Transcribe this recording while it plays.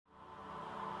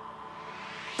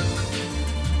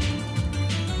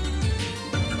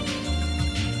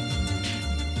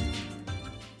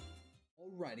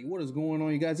Alrighty, what is going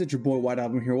on, you guys? It's your boy White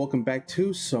Album here. Welcome back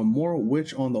to some more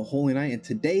Witch on the Holy Night. And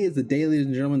today is the day, ladies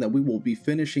and gentlemen, that we will be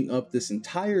finishing up this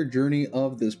entire journey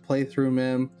of this playthrough,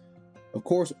 man. Of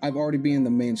course, I've already been in the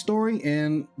main story,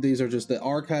 and these are just the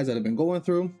archives that I've been going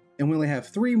through. And we only have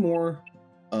 3 more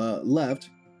left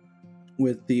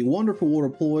with the wonderful water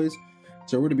ploys.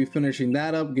 So we're going to be finishing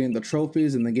that up, getting the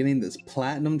trophies, and then getting this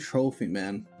platinum trophy,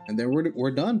 man. And then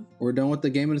we're done. We're done with the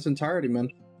game in its entirety, man.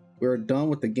 We're done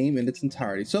with the game in its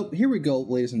entirety. So here we go,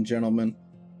 ladies and gentlemen.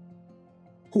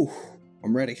 Whew,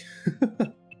 I'm ready.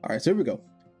 Alright, so here we go.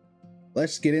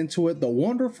 Let's get into it. The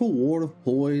Wonderful War of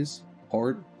Ploys,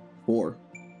 Part 4.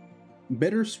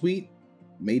 Bittersweet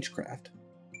Magecraft.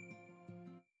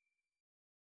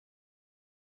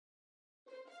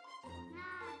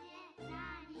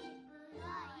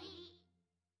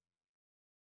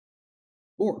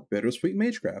 Or Bittersweet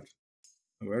Magecraft.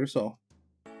 I already saw.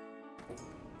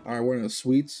 Alright, we're in the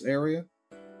sweets area.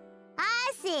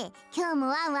 Shake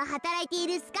myself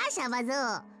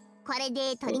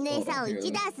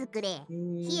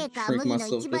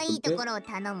just a bit.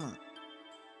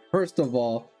 First of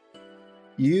all,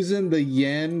 using the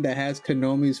yen that has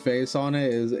Konomi's face on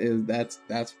it is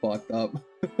that's fucked up.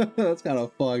 That's kind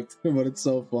of fucked, but it's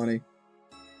so funny.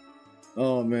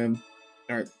 Oh man.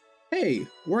 Alright. Hey,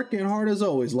 working hard as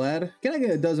always, lad. Can I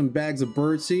get a dozen bags of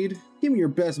birdseed? Give me your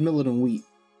best millet and wheat.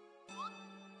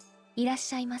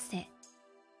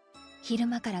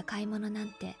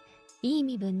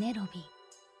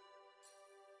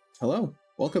 Hello,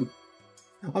 welcome.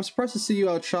 I'm surprised to see you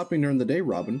out shopping during the day,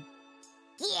 Robin.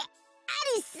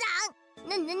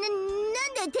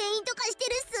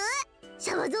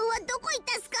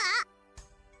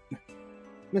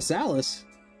 Miss Alice?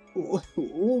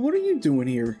 What are you doing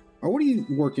here? Or what are you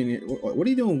working here? What are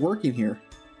you doing working here?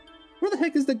 Where the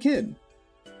heck is the kid?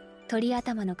 You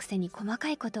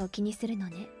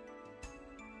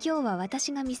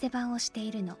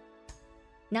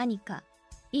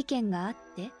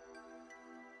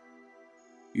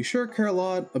sure care a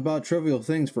lot about trivial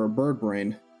things for a bird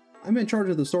brain. I'm in charge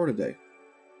of the store today.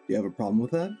 Do you have a problem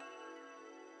with that?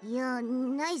 Yeah,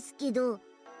 nice kiddo.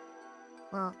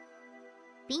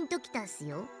 Pinto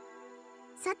kitasu.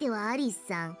 Sate wa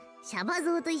Alice-san,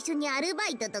 Shabazo to issho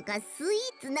arubaito toka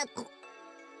sweets na ko.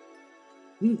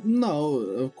 No,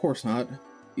 of course not.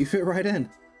 You fit right in.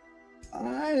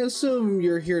 I assume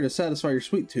you're here to satisfy your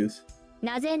sweet tooth.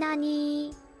 Naze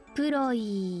nani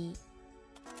puroi.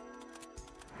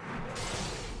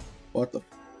 What the?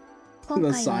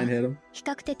 The sign hit him.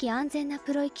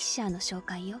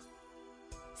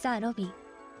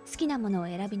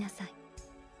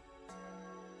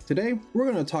 Today,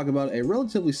 we're going to talk about a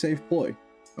relatively safe ploy.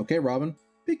 Okay, Robin,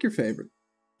 pick your favorite.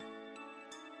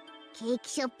 Cake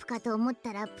shop ka to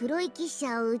omottara puroi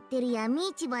kisha o utteru yami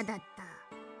ichiba datta.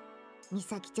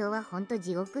 Misaki-chou wa honto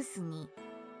jigoku su ni.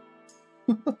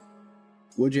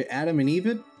 Would you Adam and Eve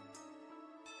it?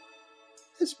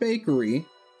 This bakery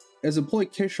is a ploy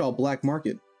Kishaw black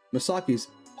market. Misaki's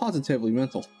positively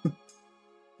mental.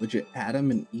 Would you Adam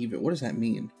and Eve it? What does that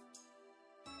mean?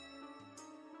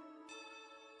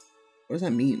 What does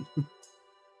that mean?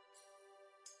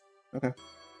 Okay.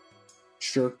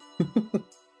 Sure.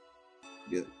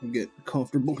 Get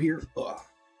comfortable here.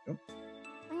 Yep.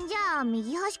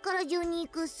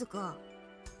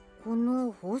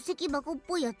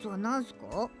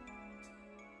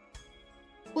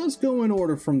 Let's go in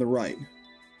order from the right.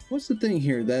 What's the thing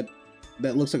here that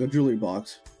looks like a jewelry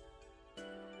box?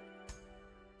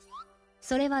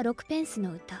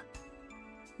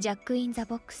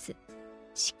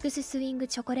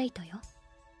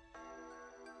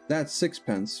 That's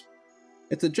 6pence.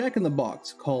 It's a Jack in the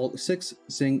Box called 6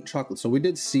 Sing Chocolate. So we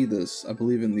did see this, I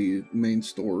believe, in the main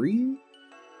story.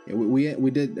 Yeah,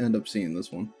 we did end up seeing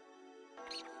this one.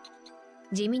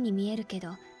 It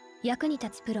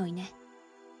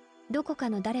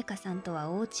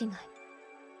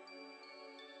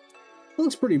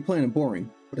looks pretty plain and boring,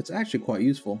 but it's actually quite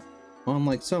useful,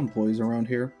 unlike some ploys around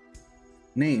here.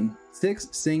 Name: 6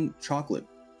 Sing Chocolate.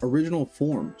 Original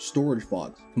form: storage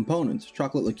box. Components: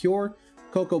 chocolate liqueur,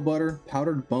 cocoa butter,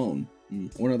 powdered bone.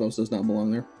 One of those does not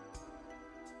belong there.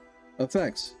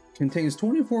 Effects: contains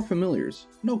 24 familiars,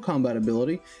 no combat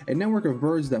ability, a network of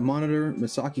birds that monitor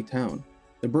Misaki Town.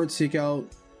 The birds seek out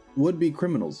would-be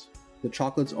criminals. The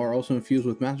chocolates are also infused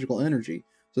with magical energy,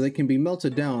 so they can be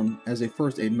melted down as a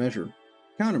first aid measure.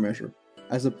 Countermeasure: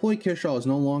 as the ploy Kishaw is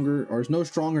no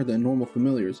stronger than normal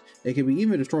familiars, it can be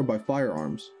even destroyed by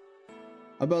firearms.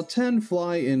 About 10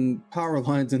 fly in power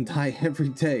lines and die every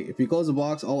day. If you close the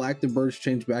box, all active birds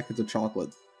change back into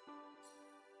chocolate.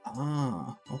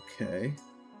 Ah, okay.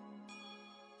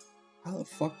 How the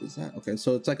fuck is that? Okay,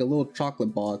 so it's like a little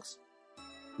chocolate box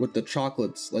with the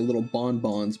chocolates, like little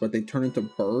bonbons, but they turn into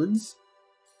birds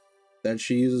that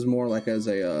she uses more like as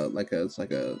a it's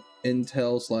like a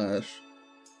intel slash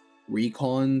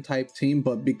recon type team,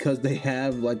 but because they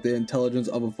have like the intelligence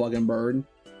of a fucking bird,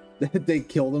 they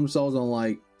kill themselves on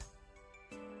like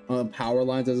power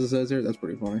lines, as it says here. That's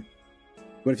pretty funny.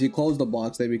 But if you close the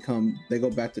box, they go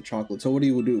back to chocolate. So what do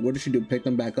you do? What does she do? Pick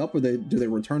them back up, or do they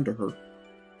return to her?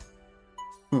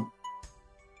 Huh.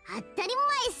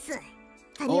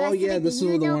 Oh yeah, this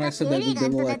is the one I said that they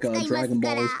look like Dragon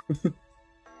Balls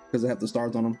because they have the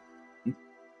stars on them.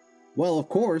 Well, of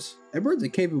course, a bird's a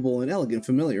capable and elegant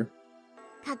familiar.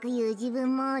 And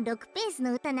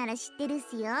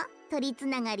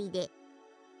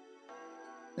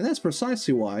that's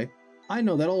precisely why I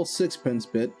know that old sixpence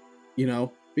bit, you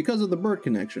know, because of the bird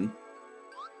connection.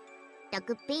 A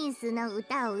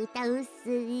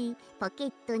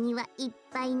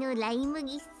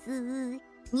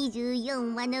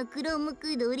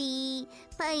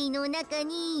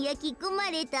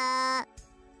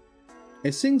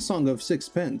sing-song of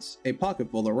sixpence, a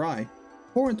pocket full of rye,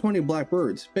 4 and 20 black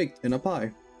birds baked in a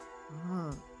pie.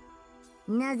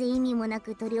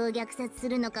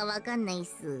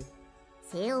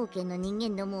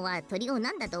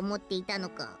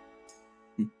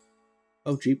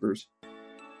 Oh jeepers.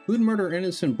 Who'd murder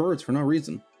innocent birds for no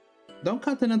reason? Don't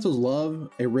Continentals love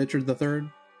a Richard III?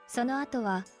 その後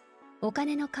はお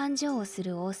金の勘定をす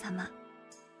る王様、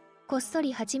こっそ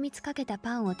り蜂蜜かけた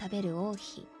パンを食べる王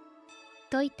妃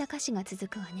といった歌詞が続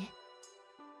くわね。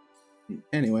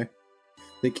Anyway,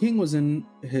 the king was in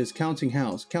his counting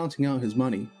house, counting out his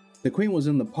money. The queen was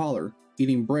in the parlor,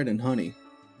 eating bread and honey.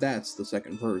 That's the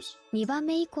second verse. 2番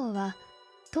目以降は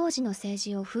当時の政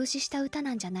治を風刺した歌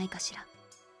なんじゃないかしら。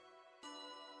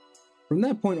From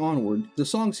that point onward, the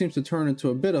song seems to turn into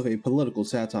a bit of a political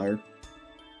satire.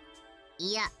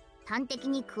 いや、端的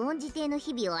にクオン自帝の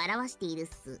日々を表しているっ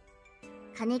す。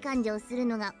金勘定する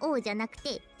のが王じゃなく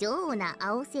て女王な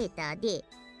青セーターで、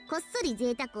こっそり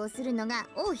贅沢をするのが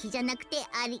王妃じゃなくて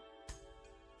あり。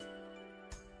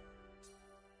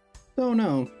Oh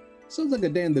no, sounds like a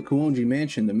day in the Kuonji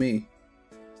mansion to me.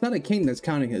 It's not a king that's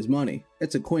counting his money,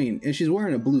 it's a queen, and she's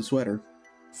wearing a blue sweater.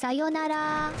 さよな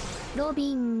ら、ロ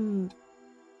ビン。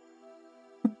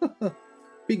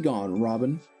Be gone,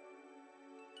 Robin.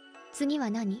 次は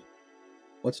何？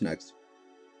 What's next?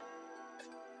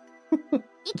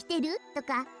 生きてると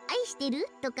か愛してる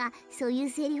とかそういう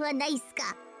セリフはないっす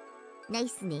か？ないっ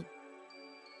すね。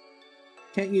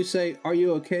Can't you say, are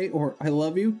you okay, or I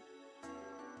love you?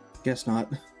 Guess not.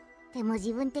 でも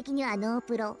自分的にはノー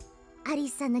プロ。アリ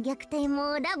スさんの虐待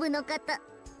もラブの方。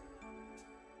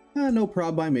No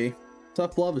prob by me.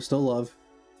 Tough love is still love.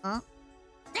 ん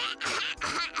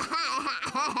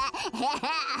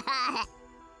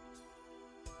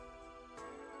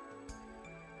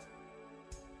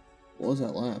What was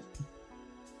that laugh?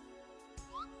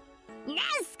 なん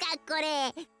すかこ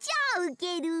れ超ウ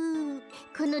ケる。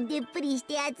このでっぷりし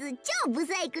てやつ超ブ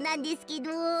サイクなんですけど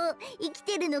生き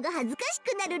てるのが恥ずかし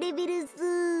くなるレベルっ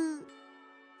す。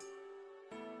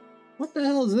 What the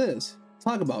hell is this?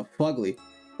 Talk about fugly.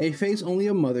 A face only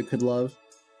a mother could love.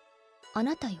 あ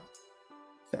なたよ。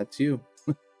That's you.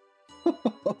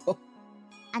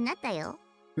 あなたよ。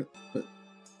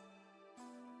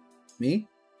Me?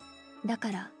 だ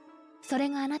からそれ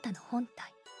があなたの本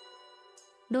体。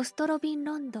ロストロビン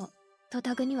ロンドと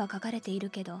タグには書かれている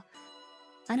けど、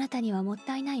あなたにはもっ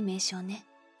たいない名称ね。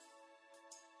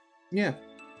Yeah.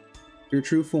 Your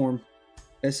true form.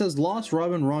 It says Lost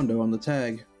Robin Rondo on the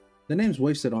tag. The name's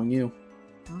wasted on you.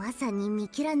 まさにミ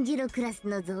ケランジェロクラス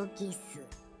の造形っす。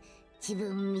自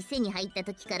分店に入った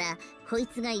時からこい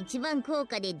つが一番高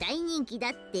価で大人気だ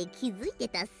って気づいて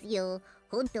たっすよ。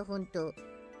ほんとほんと。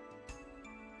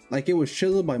Like it was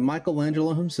chiseled by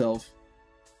Michelangelo himself.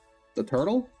 The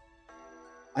turtle?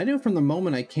 I knew from the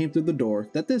moment I came through the door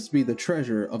that this be the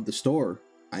treasure of the store.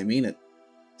 I mean it.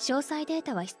 詳細デー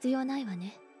タは必要ないわ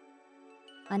ね。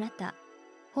あなた、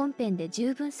本編で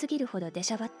十分すぎるほど出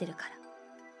しゃばってるから。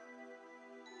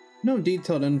No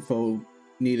detailed info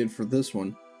needed for this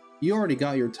one. You already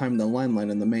got your time in the limelight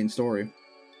in the main story.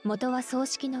 元は葬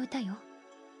式の歌よ。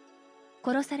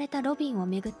殺されたロビンを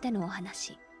めぐってのお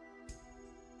話。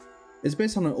It's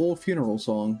based on an old funeral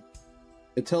song.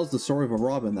 It tells the story of a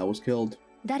robin that was killed.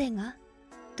 誰が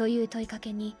という問いか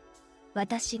けに、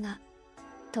私が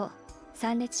と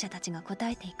参列者たちが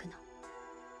答えていくの。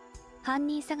犯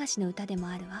人探しの歌でも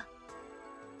あるわ。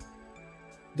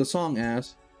The song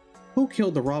asks, Who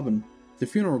killed the robin? The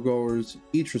funeral goers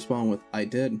each respond with, I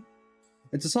did.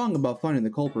 It's a song about finding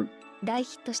the culprit. 大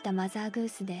ヒットしたマザーグー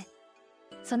スで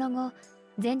その後、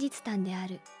前日譚であ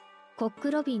るコッ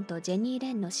ク・ロビンとジェニー・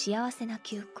レンの幸せな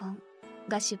求婚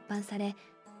が出版され、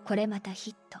これまた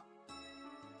ヒット。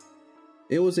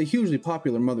It was a hugely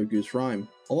popular Mother Goose rhyme,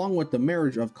 along with the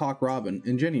marriage of Cock Robin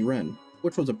and Jenny Wren,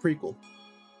 which was a prequel.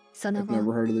 その I've 後、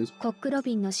 never heard of this. コック・ロ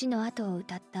ビンの死の後を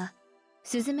歌った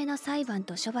スズメの裁判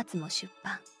と処罰も出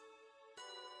版。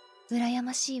羨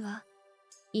ましいわ。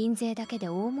印税だけで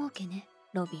大儲けね、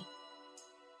ロビン。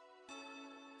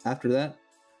After that,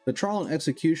 the trial and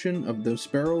execution of the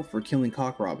Sparrow for killing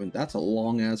Cock Robin, that's a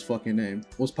long-ass fucking name,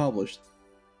 was published,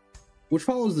 which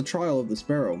follows the trial of the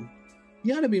Sparrow.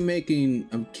 You gotta be making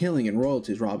a killing in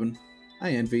royalties, Robin.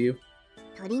 I envy you.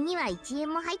 鳥には1円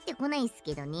も入ってこないっす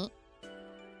けどね。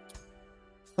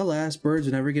Alas,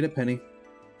 birds never get a penny.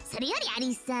 それよりア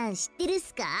リスさん知ってるっ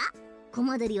すか？コ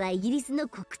マドリはイギリスの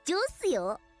国鳥っす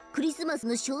よ。クリスマス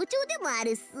の象徴でもあ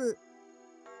るっす。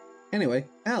Anyway,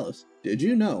 Alice, did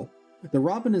you know the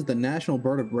robin is the national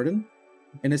bird of Britain?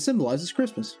 And it symbolizes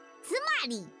Christmas. つま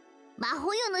り、魔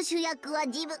法よの主役は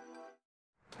自分。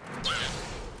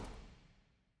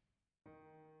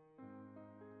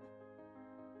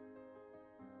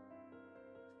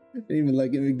Didn't even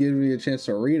like give me a chance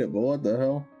to read it, but what the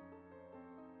hell?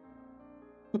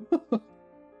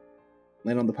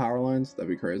 Land on the power lines? That'd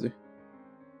be crazy.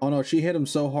 Oh no, she hit him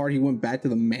so hard he went back to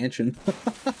the mansion.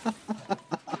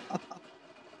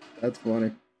 That's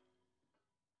funny.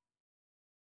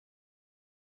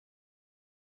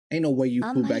 Ain't no way you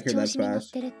flew back here that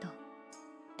fast.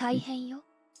 大変よ。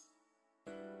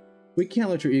 We can't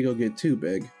let your ego get too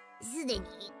big. すでに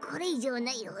これ以上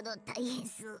ないほど大変っ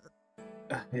す。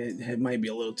It might be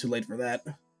a little too late for that.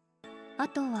 あ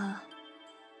とは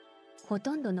ほ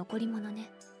とんど残り物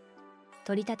ね。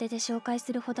取り立てで紹介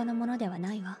するほどのものでは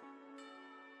ないわ。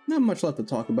Not much left to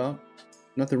talk about.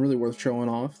 Nothing really worth showing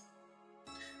off.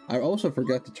 I also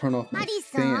forgot to turn off my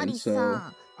fan, so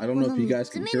I don't know if you guys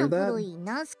can hear that.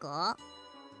 なんすか？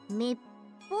目っ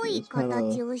ぽい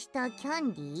形をしたキャ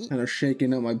ンディー？ Kind of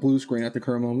shaking up my blue screen at the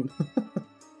current moment.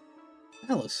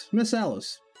 Alice, Miss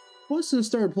Alice, what's this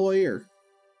third ploy here?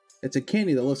 It's a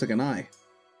candy that looks like an eye.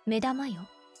 目玉よ。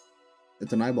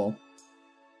 It's an eyeball.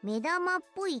 目玉っ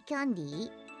ぽいキャンディ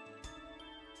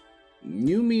ー？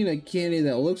 You mean a candy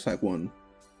that looks like one,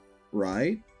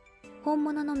 right? 本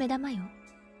物の目玉よ。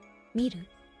見る？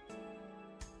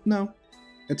 No,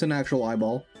 it's an actual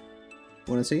eyeball.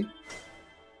 Wanna see? アリ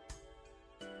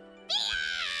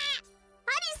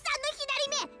スさんの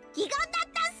左目、義眼だっ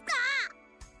たんすか？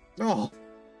 Oh,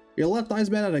 your left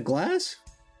eye's made out of glass?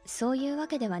 そういうわ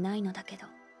けではないのだけど、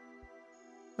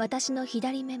私の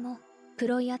左目もプ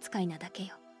ロイ扱いなだけ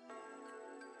よ。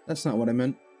 That's not what I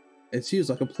meant. It's used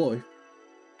like a ploy.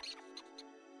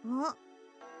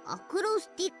 アクロス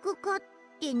ティック化っ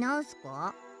てなんす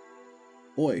か？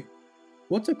 Boy,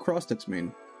 what's acrostics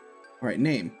mean? Alright,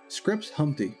 name. Scripts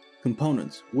Humpty.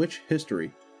 Components. Witch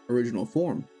history. Original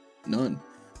form. None.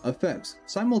 Effects.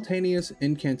 Simultaneous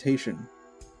incantation.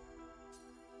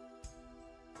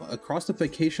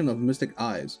 Acrostification of mystic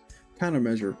eyes.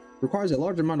 Countermeasure. Requires a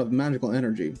large amount of magical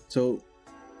energy. So,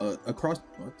 what the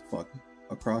fuck?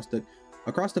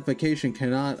 Acrostification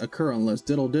cannot occur unless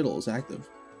diddle diddle is active.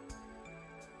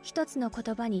 一つの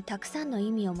言葉にたくさんの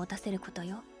意味を持たせること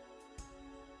よ。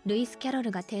ルイス・キャロ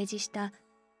ルが提示した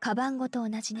カバン語と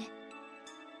同じね。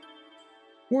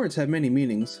Words have many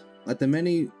meanings, like the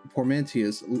many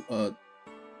portmanteaus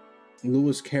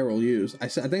Lewis Carroll used. I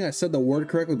think I said the word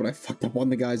correctly, but I fucked up on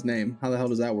the guy's name. How the hell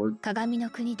does that work? 鏡の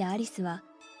国でアリスは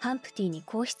ハンプティに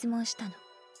こう質問したの。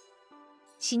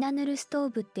シナヌルストー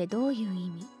ブってどういう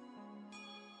意味？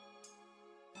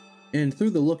 And through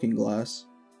the looking glass,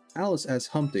 Alice asked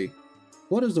Humpty,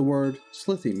 what does the word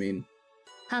slithy mean?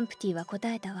 ハンプティは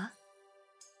答えたわ。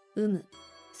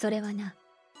それはな、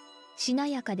しな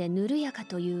やかでぬるやか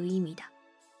という意味だ。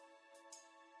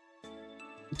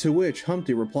To which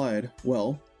Humpty replied,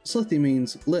 well, slithy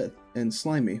means lithe and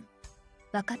slimy.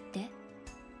 わかって。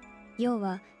要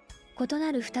は、異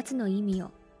なる二つの意味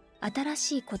を新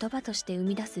しい言葉として生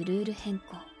み出すルール変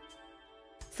更。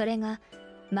それが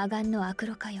魔眼のアク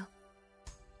ロ化よ。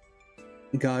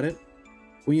Got it.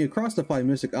 When you acrostify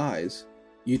mystic eyes,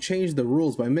 you change the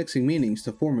rules by mixing meanings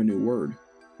to form a new word,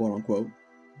 quote unquote.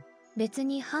 別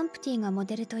にハンプティがモ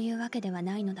デルというわけでは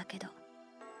ないのだけど、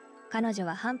彼女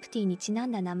はハンプティにちな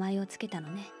んだ名前をつけたの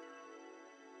ね。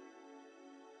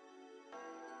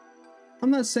I'm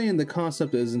not saying the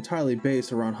concept is entirely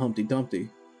based around Humpty Dumpty.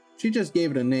 She just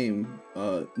gave it a name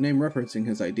referencing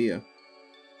his idea.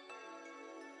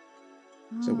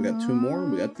 So we got two more.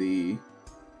 We got the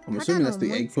I'm assuming that's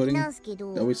the egg pudding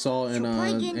that we saw in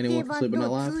Anyone Can Sleep But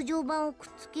Not Laugh.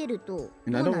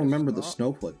 And I don't remember the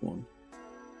snowflake one.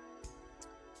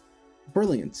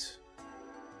 Brilliant.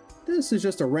 This is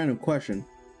just a random question,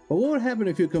 but what would happen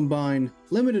if you combine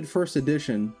limited first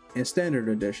edition and standard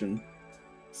edition?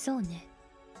 そうね。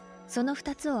その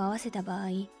2つを合わせた場合、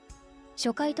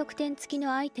初回特典付き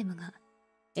のアイテムが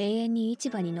永遠に市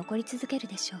場に残り続ける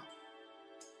でしょう。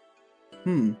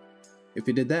If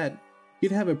you did that,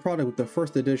 you'd have a product with the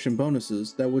first edition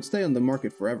bonuses that would stay on the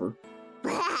market forever.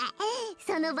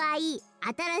 その場合、新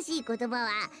しい言葉は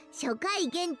初回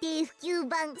限定普及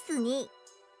版っすね。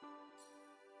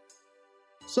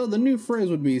So the new phrase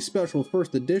would be special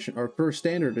first edition or first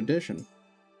standard edition.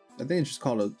 I think it's just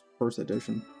called a first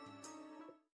edition.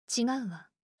 違うわ。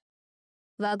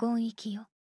ワゴン行きよ。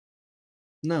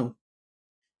No.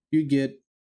 You get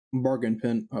bargain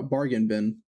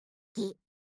bin.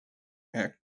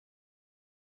 Heck.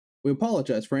 We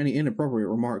apologize for any inappropriate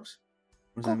remarks.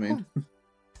 What does that mean?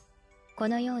 こ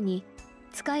のように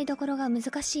使いどころが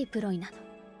難しいプロイなの。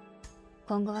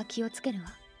今後は気をつけるわ。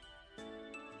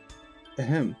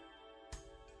Ahem.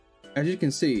 As you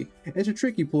can see, it's a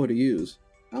tricky ploy to use.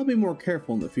 I'll be more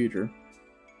careful in the future.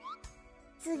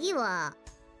 次は、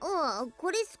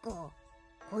これっすか。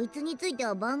こいつについて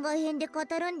は番外編で語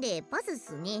るんでパスっ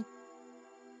すね。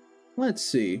Let's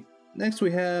see. Next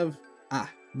we have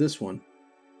this one.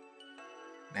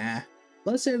 Nah.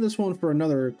 Let's save this one for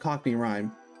another Cockney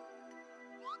rhyme.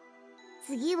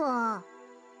 次は、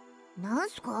なん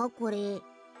すかこれ。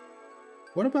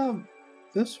What about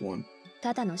this one?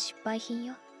 ただの失敗品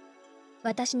よ。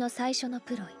私の最初の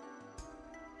プロイ。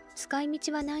使い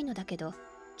道はないのだけど、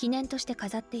記念として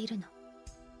飾っているの。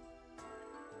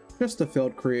Just a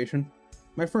failed creation.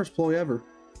 My first ploy ever.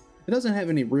 It doesn't have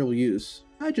any real use.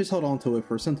 I just held onto it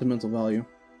for sentimental value.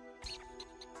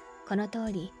 この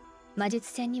通り、魔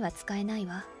術戦には使えない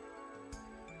わ。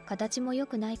形も良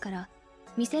くないから、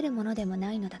見せるものでも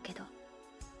ないのだけど。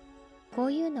こ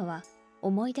ういうのは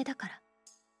思い出だから。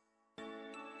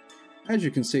As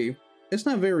you can see, it's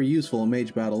not very useful in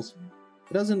mage battles.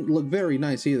 It doesn't look very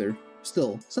nice either.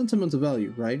 Still, sentimental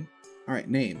value, right? Alright,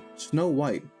 name. Snow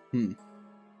White.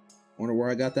 Wonder where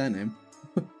I got that name.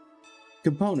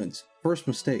 Components. First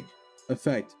mistake.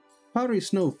 Effect. Powdery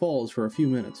snow falls for a few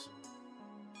minutes.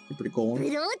 Pretty cool one. ブ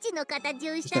ローチの形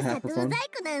をした砂糖細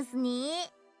工なんすね。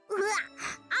うわ、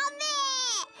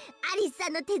雨！アリスさ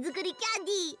んの手作りキャン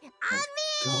ディー。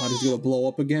雨！ God, he's gonna blow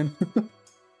up again.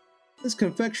 This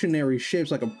confectionery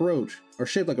shaped like a brooch.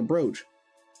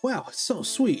 Wow, it's so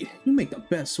sweet. You make the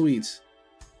best sweets.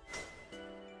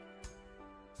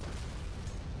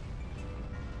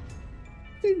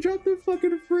 He dropped the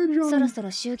fucking fridge on そろそろ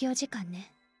終業時間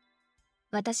ね。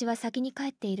私は先に帰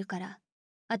っているから、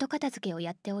後片付けを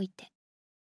やっておいて。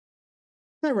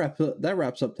That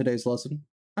wraps up today's lesson.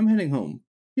 I'm heading home.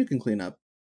 You can clean up.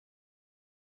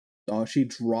 Oh, she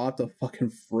dropped a fucking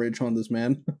fridge on this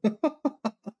man.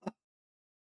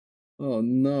 Oh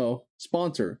no.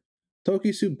 Sponsor.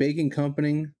 Tokisu Baking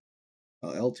Company.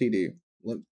 LTD.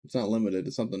 It's not limited.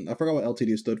 It's something. I forgot what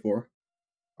LTD stood for.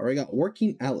 Alright, got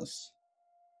Working Alice.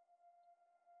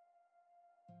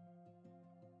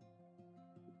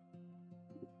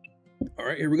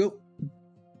 Alright, here we go.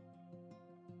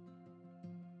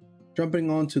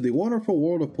 Jumping on to the Wonderful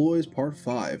World of Ploys Part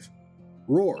 5.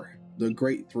 Roar, the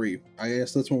Great Three. I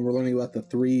guess that's when we're learning about the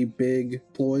three big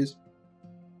ploys.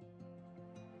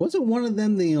 Wasn't one of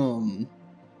them the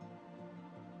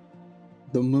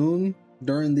moon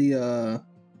during the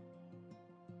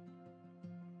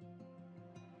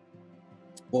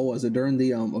what was it, during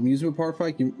the amusement park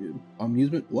fight?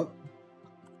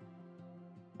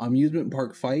 Amusement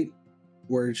park fight,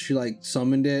 where she like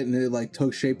summoned it and it like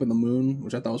took shape of the moon,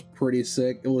 which I thought was pretty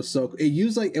sick. It was so,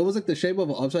 it was like the shape of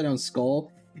an upside down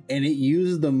skull, and it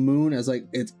used the moon as like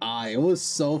its eye. It was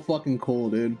so fucking cool,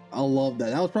 dude. I love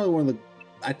that. That was probably one of the,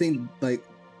 I think, like,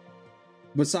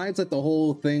 besides like the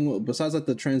whole thing, besides like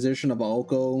the transition of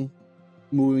Aoko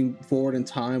moving forward in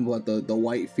time, like the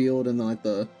white field and then like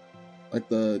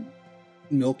the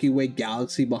Milky Way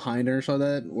galaxy behind her, so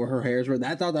that where her hairs were,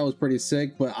 I thought that was pretty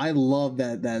sick. But I love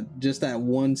that just that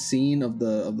one scene of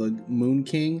the Moon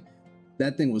King,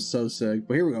 that thing was so sick.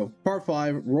 But here we go, part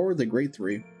 5, Roar the Great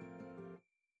Three.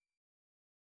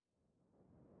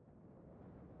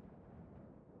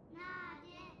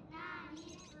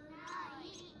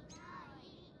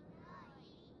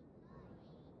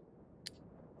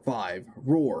 Five,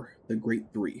 Roar the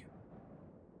Great Three.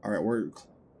 All right, we're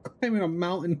climbing a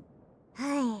mountain.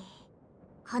 は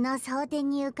い。この蒼天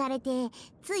に浮かれて、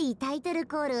ついタイトル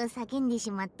コールを叫んで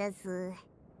しまったっす。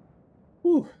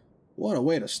Whew. What a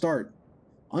way to start.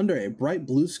 Under a bright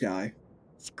blue sky.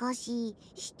 しかし、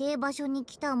指定場所に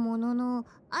来たものの、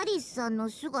アリスさんの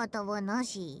姿はな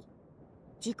し。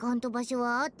時間と場所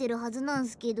は合ってるはずなん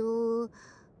すけど、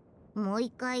もう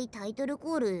一回タイトル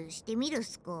コールしてみるっ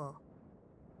すか。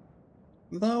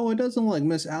Though it doesn't look like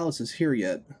Miss Alice is here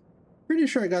yet. Pretty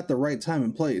sure I got the right time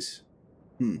and place.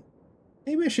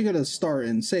 Maybe I should get a start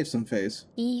and save some face.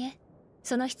 いいえ、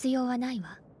その必要はない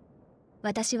わ。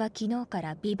私は昨日か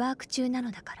らビバーク中な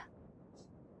のだから。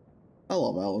I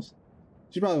love Alice.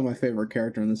 She's probably my favorite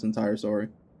character in this entire story.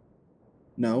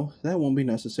 No, that won't be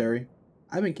necessary.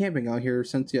 I've been camping out here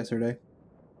since yesterday.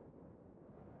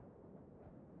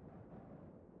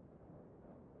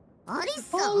 アリス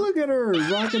さん Oh, look at her!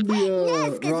 Rocking the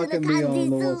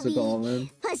what's it called, man?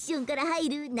 ファッションから入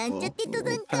るなんちゃって登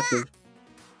山か。 Passive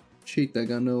cheek that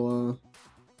got no,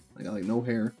 I got like no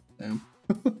hair. Damn.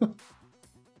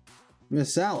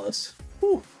 Miss Alice.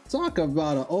 Whew, talk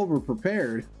about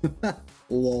over-prepared.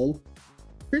 Lol.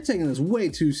 You're taking this way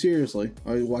too seriously.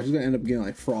 Oh, watch, she's gonna end up getting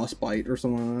like frostbite or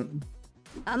something like that.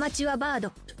 アマチュアバー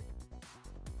ド。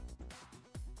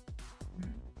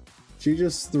 She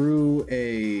just threw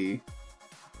a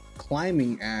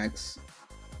climbing axe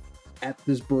at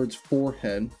this bird's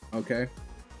forehead, okay?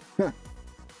 Huh.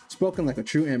 Spoken like a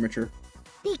true amateur.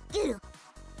 びっく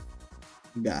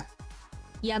り。 Yeah.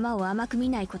 山を甘く見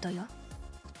ないことよ。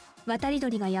渡り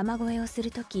鳥が山越えをす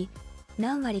るとき、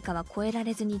何割かは越えら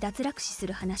れずに脱落死す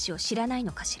る話を知らない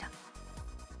のかしら。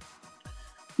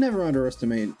 Never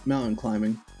underestimate mountain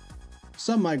climbing.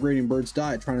 Some migrating birds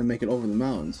die trying to make it over the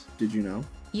mountains. Did you know?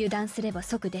 油断すれば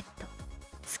即デッド。好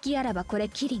きあらばこれ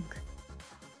キリング。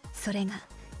それが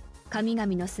神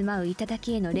々の住まう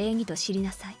頂への礼儀と知り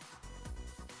なさい。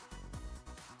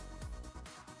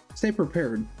 Stay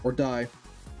prepared or die.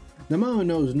 The mountain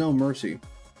knows no mercy.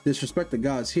 Disrespect the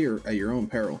gods here at your own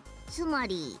peril. つま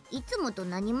り、いつもと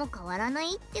何も変わらな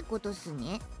いってことっす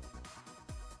ね。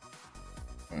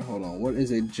Alright, hold on. What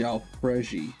is a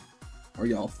jalfrezi? Or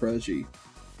jalfrezi?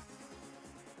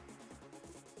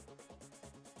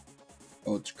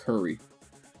 Oh, it's curry.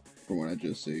 From what I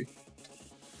just see.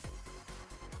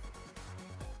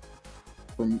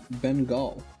 From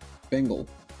Bengal.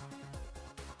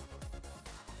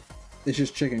 It's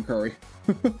just chicken curry.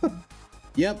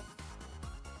 Yep.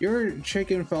 Your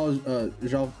chicken follows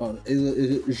is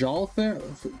it jalfre?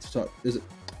 Is it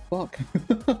fuck?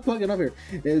 Fucking up here.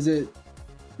 Is it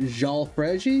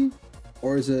jalfrezi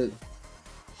or is it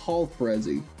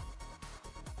halfrezi?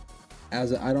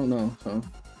 I don't know. So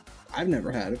I've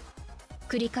never had it.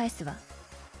 繰り返すわ。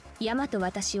山と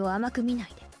私を甘く見ない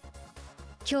で。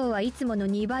今日はいつもの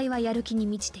2倍はやる気に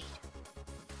満ちている。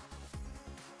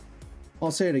 I'll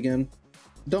say it again.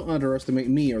 Don't underestimate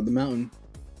me or the mountain.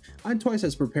 I'm twice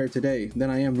as prepared today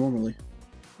than I am normally.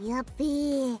 やっべ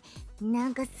え、な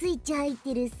んかスイッチ入っ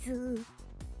てるっす。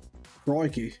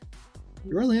 Crikey.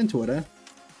 You're really into it, eh?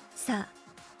 さあ、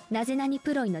なぜなに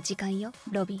プロイの時間よ、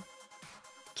ロビン。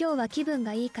今日は気分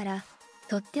がいいから、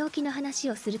とっておきの話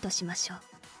をするとしましょ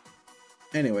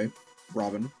う。 Anyway,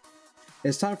 Robin.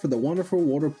 It's time for the wonderful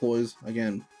water ploys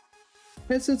again.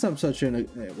 And since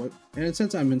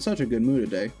I'm in such a good mood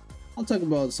today, I'll talk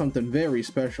about something very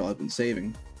special I've been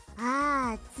saving.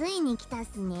 ああ、ついに来たっ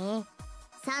すね。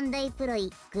三大プロ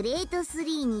イグレート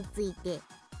3について。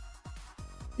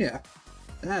 Yeah,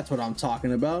 that's what I'm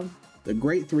talking about. The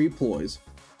great three ploys.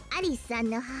 アリスさん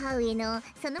の母上の、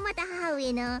そのまた母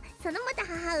上の、そのまた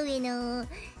母上の。と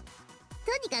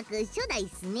にかく初代っ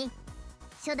すね。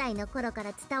初代の頃か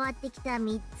ら伝わってきた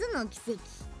3つの奇跡。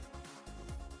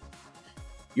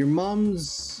 Your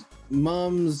mom's,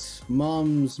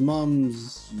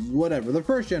 whatever, the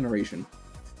first generation.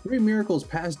 3 miracles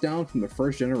passed down from the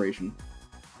first generation.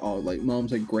 Oh, like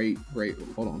mom's like great.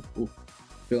 Hold on. Ooh,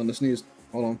 feeling the sneeze.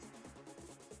 Hold on.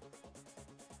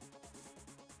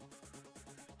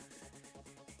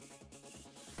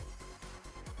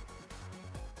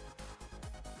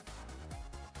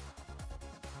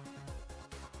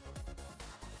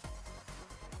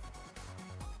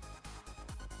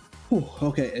 Whew,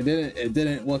 okay, it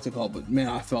didn't, what's it called? But man,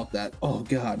 I felt that. Oh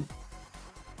God.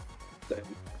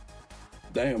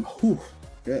 Damn. Whew.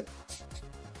 Good.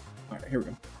 All right, here we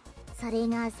go. それ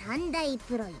が三大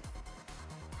プロイ。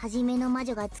初めの魔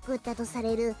女が作ったとさ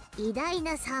れる偉大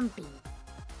な産品。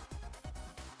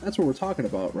 That's what we're talking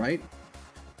about, right?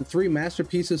 The 3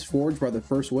 masterpieces forged by the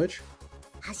first witch?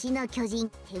 橋の巨人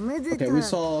テムズト Okay, ロ we イ。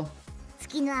 saw...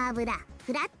 月の油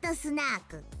フラットスナー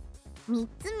ク。3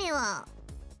つ目は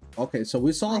Okay, so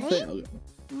we saw...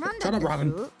 なんだ Shut っ up, たっ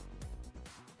Robin. す？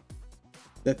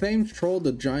 The famed troll,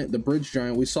 the bridge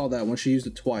giant, we saw that when she used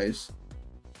it twice.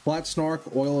 Flat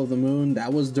Snark, Oil of the Moon.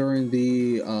 That was during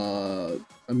the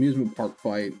amusement park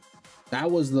fight. That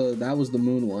was the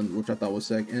moon one, which I thought was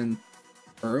sick. And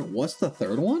what's the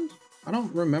third one? I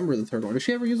don't remember the third one. Did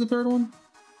she ever use the third one?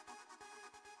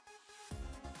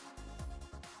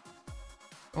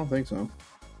 I don't think so.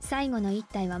 最後の一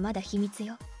体はまだ秘密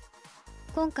よ。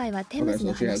今回はテムズ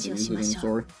の話をしまし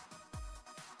ょう。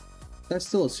That's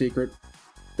still a secret.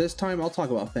 This time I'll talk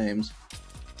about Thames.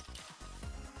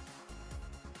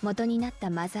 元になった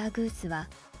マザーグースは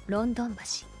ロンドン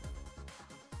橋。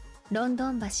ロン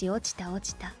ドン橋落ちた落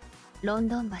ちた。ロン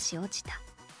ドン橋落ちた。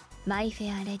マイフ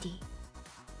ェアレディ。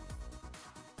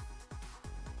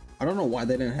I don't know why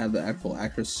they didn't have the actual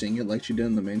actress sing it like she did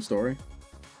in the main story.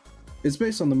 It's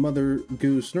based on the Mother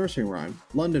Goose nursery rhyme,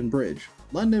 London Bridge.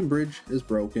 London Bridge is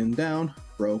broken down,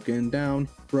 broken down,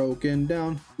 broken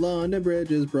down. London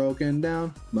Bridge is broken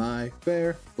down, my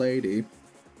fair lady.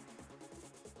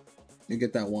 You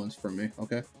get that once from me,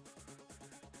 okay?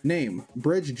 Name,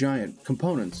 Bridge Giant.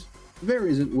 Components,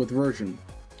 varies with version.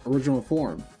 Original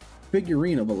form,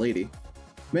 figurine of a lady.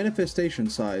 Manifestation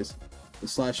size, /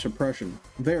 suppression,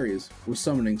 varies with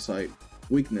summoning site.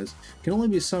 Weakness, can only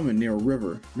be summoned near a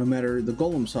river. No matter the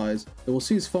golem size, it will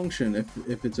cease function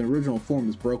if its original form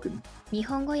is broken. 日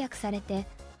本語訳されて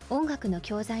音楽の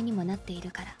教材にもなってい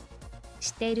るから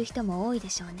知っている人も多いで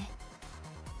しょうね。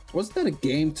Wasn't that a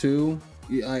game too?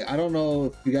 I don't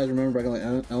know if you guys remember back in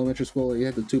like elementary school, you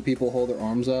had the two people hold their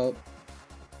arms out,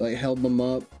 like held them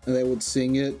up, and they would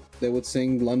sing it. They would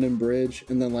sing London Bridge,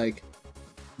 and then like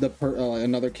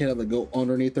another kid had to go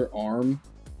underneath their arm.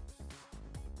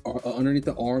 Underneath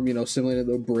the arm, you know, simulated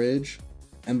the bridge,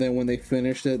 and then when they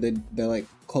finished it, they like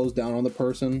closed down on the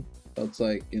person. So it's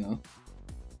like, you know,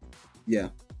 yeah.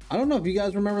 I don't know if you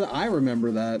guys remember that. I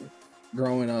remember that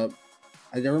growing up.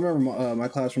 I remember my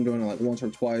classroom doing it like once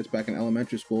or twice back in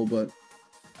elementary school, but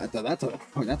I thought that's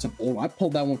an old. I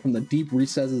pulled that one from the deep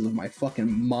recesses of my fucking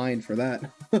mind for that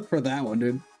for that one,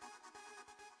 dude.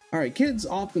 All right, kids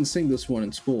often sing this one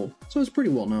in school, so it's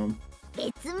pretty well known.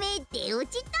 別名って落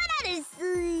ちたらるっす。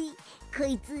こ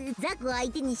いつザコ相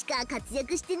手にしか活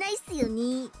躍してないっすよ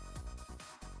ね。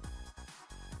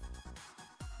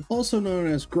Also known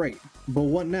as Great, but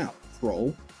what now,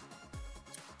 troll?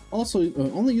 Also,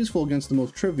 only useful against the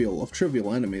most trivial of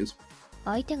trivial enemies.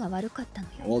 相手が悪かったの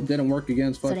よ。 Well, it didn't work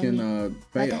against fucking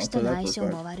Bayo, 私との so 相 that's 性 a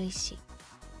も fact. 悪いし。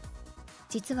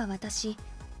実は私、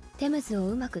テムズを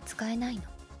うまく使えないの。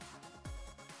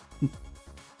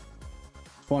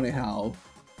Funny how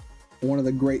one of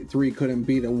the great three couldn't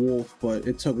beat a wolf, but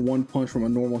it took one punch from a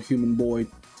normal human boy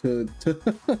to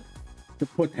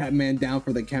put that man down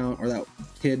for the count, or that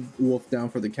kid wolf down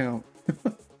for the count.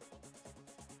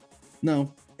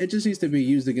 No, it just needs to be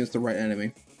used against the right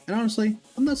enemy. And honestly,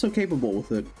 I'm not so capable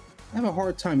with it. I have a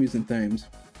hard time using Thames.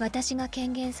 私が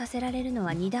権限させられるの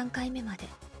は2段階目まで。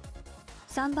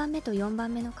3番目と4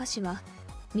番目の歌詞は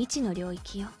未知の領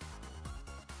域よ。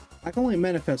I can only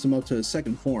manifest him up to his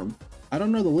second form. I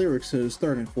don't know the lyrics to his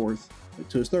third and fourth.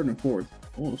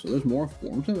 Oh, so there's more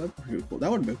forms. That's pretty cool.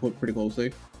 That would have been pretty cool to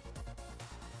see.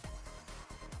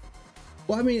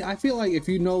 Well, I mean, I feel like if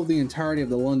you know the entirety of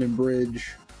the London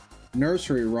Bridge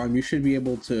nursery rhyme, you should be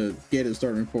able to get his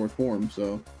third and fourth form.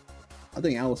 So I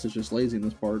think Alice is just lazy in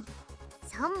this part.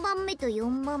 3番目と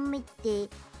4番目って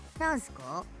なんす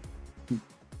か？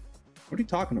 What are you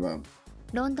talking about?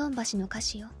 ロンドン橋の歌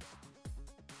詞よ。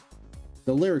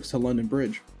The lyrics to London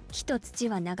Bridge. 木と土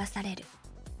は流される。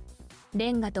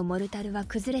レンガとモルタルは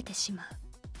崩れてしま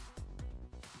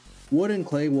う。Wood and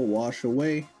clay will wash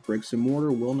away. Bricks and mortar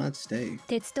will not stay.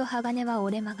 鉄と鋼は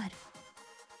折れ曲がる。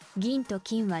銀と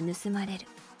金は盗まれる。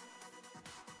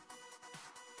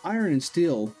Iron and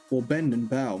steel will bend and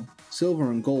bow. Silver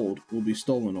and gold will be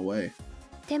stolen away.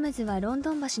 テムズはロン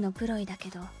ドン橋のプロイだけ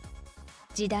ど、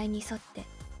時代に沿って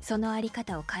そのあり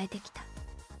方を変えてきた。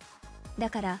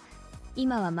だから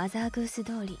今はマザーグース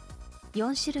通り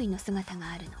4種類の姿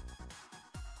があるの。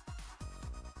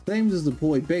Thames is the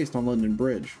boy based on London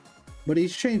Bridge, but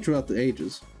he's changed throughout the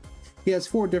ages. He has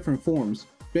 4 different forms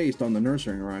based on the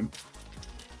nursery rhyme.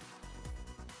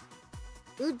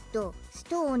 ウッド、ス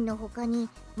トーンの他に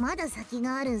まだ先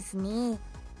があるんすね。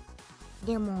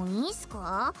でもいいっす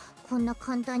か？こんな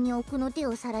簡単に奥の手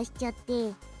を晒しちゃっ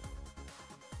て。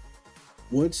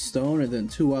Wood, stone, and then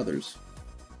 2 others.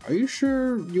 Are you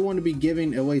sure you want to be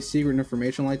giving away secret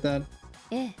information like that?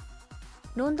 ええ、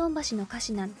ロンドン橋の歌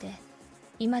詞なんて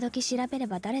今時調べれ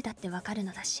ば誰だってわかる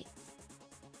のだし。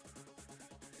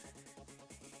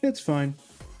It's fine.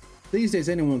 These days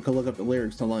anyone can look up the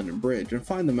lyrics to London Bridge and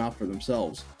find them out for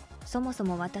themselves. そもそ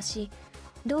も私、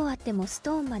どうあってもス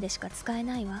トーンまでしか使え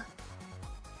ないわ。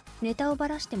ネタをば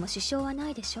らしても支障はな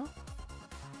いでしょ。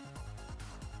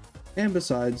 And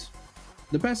besides,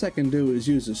 the best I can do is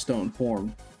use a stone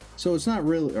form, so it's not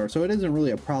really, or so it isn't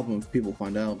really a problem if people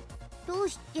find out. どう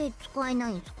して使えな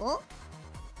いんすか？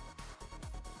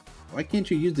 Why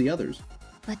can't you use the others?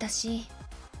 私、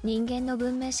人間の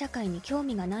文明社会に興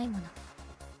味がないもの。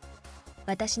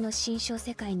私の心象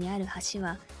世界にある橋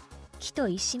は木と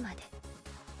石まで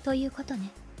ということね。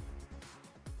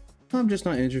 I'm just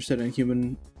not interested in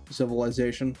human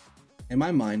civilization. In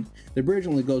my mind, the bridge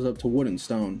only goes up to wood and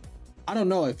stone. I don't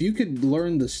know, if you could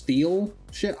learn the steel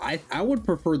shit, I would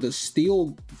prefer the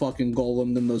steel fucking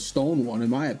golem than the stone one, in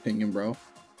my opinion, bro.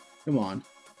 Come on.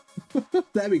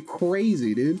 That'd be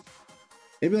crazy, dude.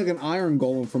 It'd be like an iron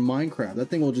golem from Minecraft. That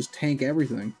thing will just tank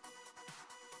everything.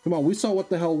 Come on, we saw what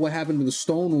happened to the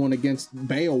stone one against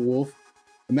Beowulf.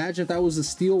 Imagine if that was the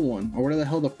steel one, or whatever the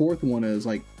hell the fourth one is.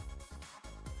 Like,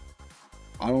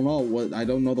 I don't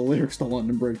know the lyrics to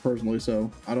London Bridge personally,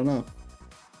 so I don't know.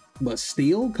 But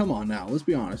steel? Come on now, let's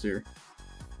be honest here.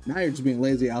 Now you're just being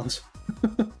lazy, Alice.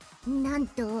 なん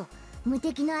と無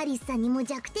敵のアリスさんにも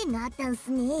弱点があったんす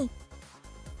ね。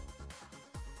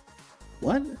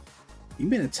 What? You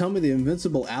mean to tell me the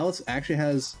invincible Alice actually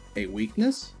has a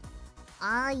weakness?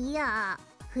 ああ、いや、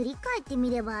振り返ってみ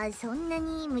ればそんな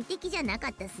に無敵じゃなか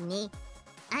ったっすね。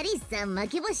アリスさん負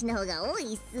け星の方が多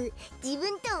いっす。自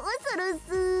分と恐ろっ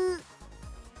す。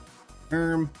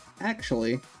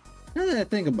Actually, now that I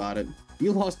think about it,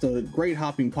 you lost a great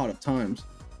hopping pot of times.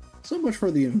 So much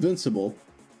for the invincible.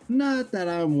 Not that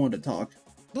I want to talk.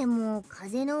 でも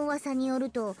風の噂による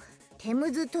とテ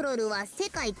ムズトロルは世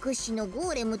界屈指の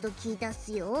ゴーレムと聞いたっ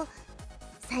すよ。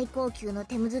最高級の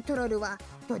テムズトロルは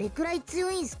どれくらい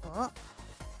強いんすか？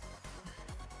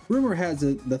 Rumor has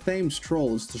it the Thames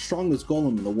Troll is the strongest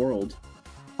golem in the world.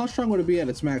 How strong would it be at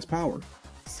its max power?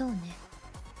 そうね。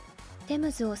テ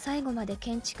ムズを最後まで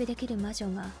建築できる魔女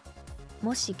が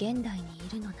もし現代にい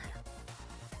るのなら。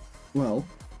 Well,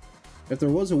 if there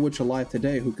was a witch alive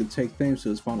today who could take Thames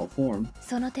to its final form,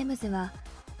 そのテムズは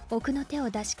奥の手を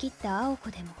出し切った青子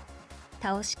でも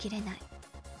倒しきれない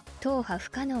踏破不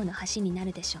可能の橋にな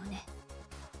るでしょうね。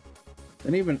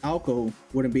 then even Alco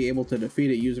wouldn't be able to defeat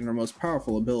it using her most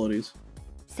powerful abilities.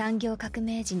 産業革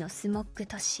命時のスモッグ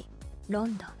都市ロ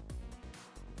ンドン、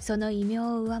その異名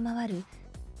を上回る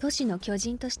都市の巨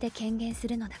人として権限す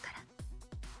るのだから。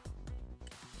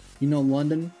 You know,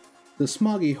 London, the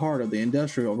smoggy heart of the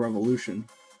Industrial Revolution,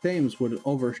 Thames would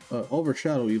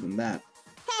overshadow even that.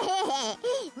 へへへ、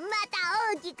また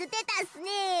大きく出たっす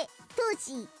ね。都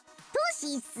市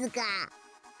っすか。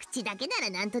口だけなら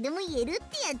何とでも言えるっ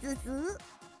てやつっす。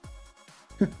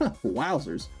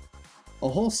Wowzers. A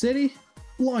whole city?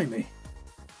 Blimey.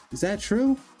 Is that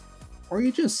true? Or are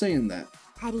you just saying that?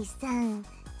 ハリスさん、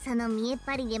その見えっ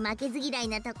張りで負けず嫌い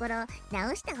なところ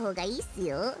直した方がいいっす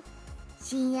よ。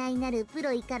親愛なるプ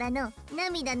ロイからの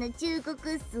涙の忠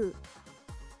告っす。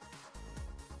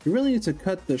 You really need to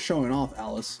cut the showing off,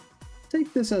 Alice.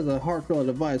 Take this as a heartfelt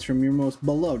advice from your most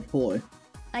beloved ploy.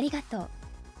 ありがとう。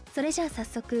それじゃあ早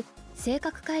速性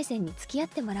格改善に付き合っ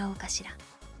てもらおうかしら。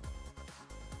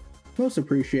 Most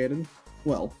appreciated.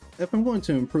 Well, if I'm going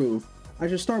to improve, I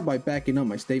should start by backing up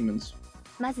my statements.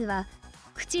 まずは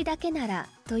口だけなら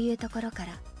というところか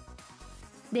ら。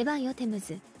出番よテム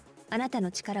ズ。あなた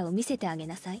の力を見せてあげ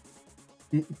なさい。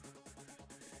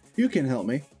You can help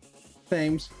me.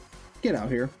 Thames, get out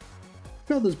here.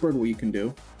 Tell this bird what you can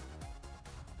do.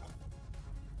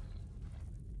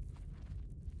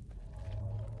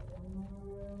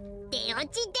 出落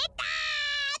ち出たー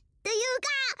というか、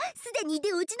すでに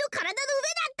出落ちの体の上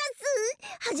だったっ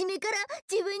す。初めから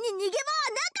自分に逃げ場は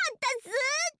なかったっす。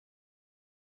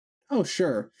 Oh,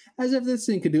 sure. As if this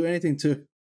thing could do anything to...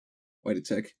 Wait a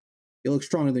tick. You look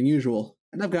stronger than usual,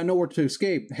 and I've got nowhere to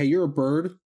escape. Hey, you're a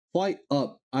bird. Fly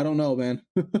up. I don't know, man.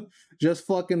 Just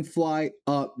fucking fly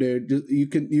up, dude. You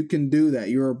can do that.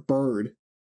 You're a bird.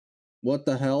 What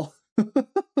the hell?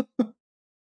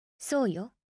 そう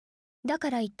よ。だか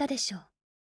ら言ったでしょう。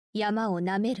山を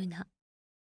舐めるな。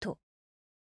と。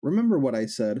 Remember what I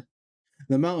said.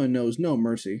 The mountain knows no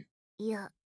mercy. い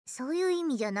や、そういう意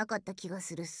味じゃなかった気が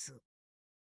するっす。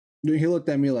 Dude, he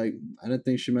looked at me like, I didn't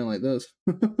think she meant like this.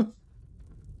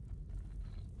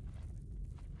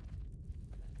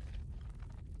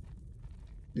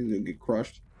 He's gonna get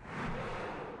crushed.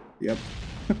 Yep.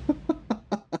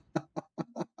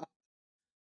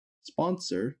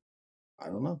 Sponsor? I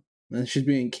don't know. And she's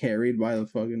being carried by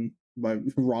by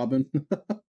Robin.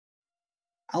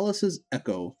 Alice's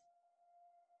Echo.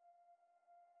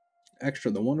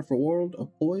 Extra, The Wonderful World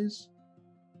of Poise.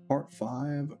 Part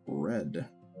 5, Red.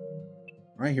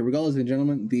 Alright, here we go, ladies and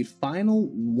gentlemen. The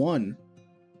final one.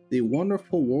 The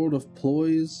Wonderful World of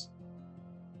Ploys,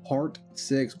 Part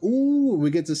 6. Ooh,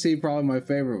 we get to see probably my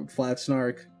favorite, Flat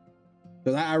Snark.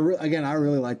 Because I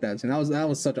really like that scene. That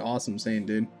was such an awesome scene,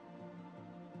 dude.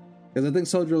 Because I think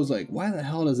Sojo was like, why the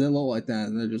hell does it look like that?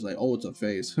 And they're just like, oh, it's a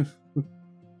face.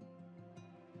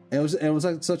 It was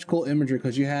like such cool imagery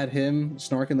because you had him,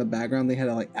 Snark in the background. They had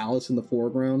like Alice in the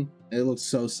foreground. It looked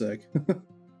so sick.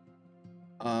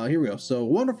 Here we go. So,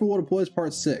 Wonderful World of Ploys,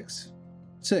 Part 6.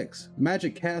 6.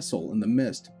 Magic Castle in the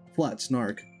Mist, Flat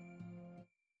Snark.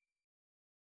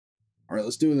 Alright,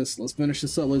 let's do this. Let's finish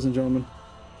this up, ladies and gentlemen.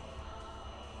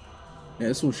 Yeah,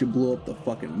 this one she blew up the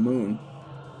fucking moon.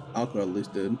 Alco at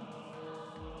least did.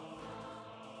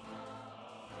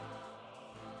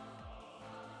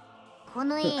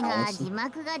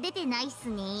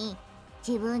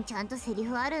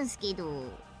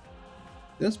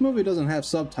 This movie doesn't have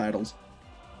subtitles,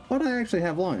 but I actually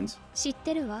have lines. 知っ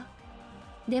てるわ。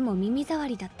でも耳障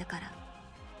りだったから。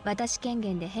私権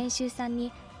限で編集さん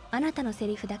にあなたのセ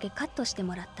リフだけカットして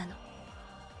もらったの。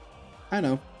I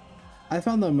know. I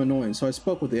found them annoying, so I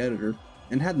spoke with the editor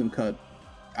and had them cut.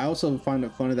 I also find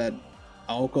it funny that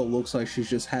Aoko looks like she's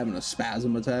just having a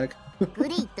spasm attack. グ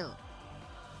レイト。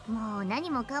もう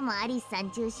何もかもアリスさ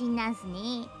ん中心なんす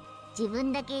ね。自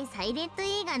分だけサイレント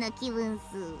映画の気分っ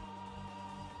す。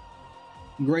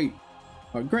Great.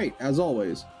 Great, as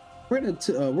always. We're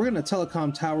gonna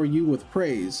telecom tower you with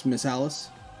praise, Miss Alice.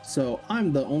 So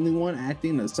I'm the only one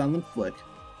acting a silent flick.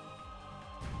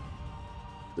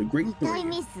 The Great 2回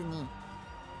目っすね。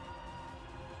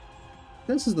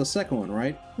This is the second one,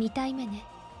 right? 2体目ね。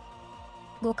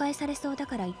誤解されそうだ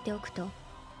から言っておくと、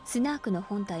スナークの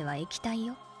本体は液体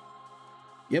よ。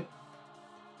Yep.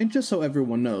 And just so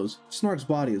everyone knows, Snark's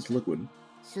body is liquid.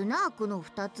 スナークの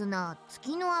2つな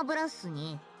月の油っす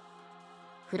ね。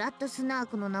フラットスナー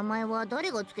クの名前は誰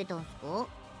がつけたんすか？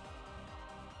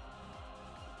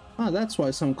 That's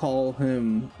why some call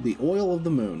him the Oil of the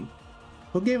Moon.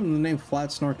 Who gave him the name Flat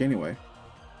Snark anyway?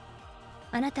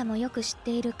 あなたもよく知っ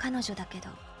ている彼女だけど、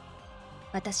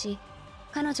私、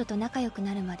彼女と仲良く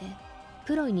なるまで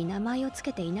プロイに名前をつ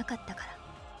けていなかったから。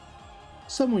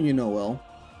Someone you know well.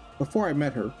 Before I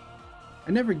met her,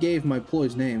 I never gave my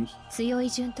ploys names. 強い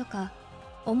順とか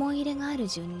思い入れがある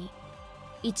順に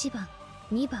1番、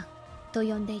2番と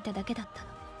呼んでいただけだった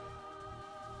の。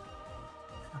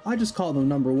I just called them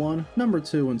number 1, number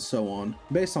 2, and so on,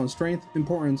 based on strength,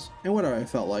 importance, and whatever I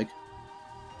felt like.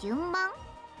 順番？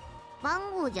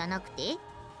番号じゃなくて？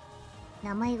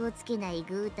名前をつけない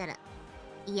ぐうたら。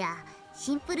いや、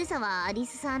シンプルさはアリ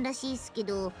スさんらしいっすけ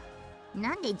ど、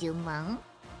なんで順番？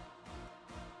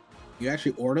 You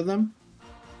actually order them?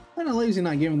 Kinda lazy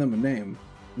not giving them a name.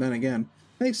 Then again,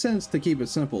 makes sense to keep it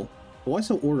simple. But why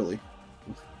so orderly?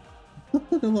 Look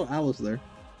at little Alice there.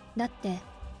 だって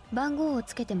番号を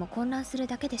つけても混乱する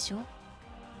だけでしょ。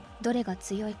どれが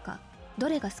強いか、ど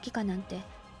れが好きかなんて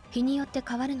日によって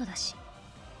変わるのだし。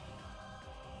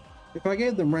If I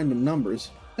gave them random numbers,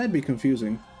 that'd be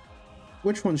confusing.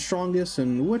 Which one's strongest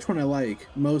and which one I like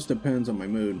most depends on my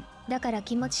mood. だから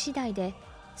気持ち次第で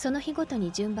その日ごと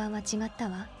に順番は違った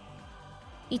わ。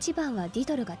1番はディ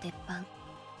ドルが鉄板。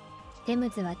テム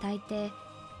ズは大抵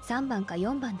3番か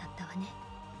4番だったわね。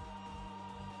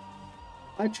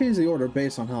I changed the order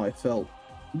based on how I felt.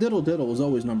 Diddle Diddle was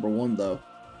always number 1 though.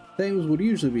 Things would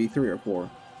usually be 3 or 4.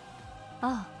 あ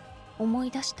あ、思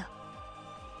い出した。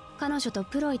彼女と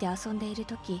プロイで遊んでいる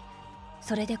とき、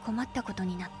それで困ったこと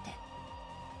になって。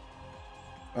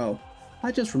Oh,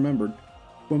 I just remembered.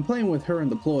 When playing with her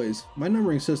and the ploys, my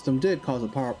numbering system did cause a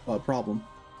problem.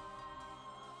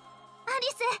 アリ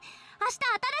ス、明日新し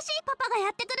いパパがや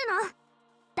ってくるの。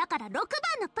だから6番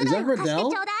のプロイを貸してちょ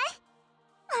うだい。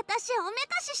私おめ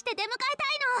かしして出迎え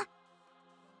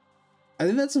たいの。 I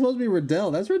think that's supposed to be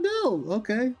Riddell. That's Riddell.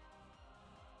 Okay.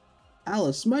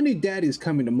 Alice, my new daddy's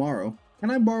coming tomorrow. Can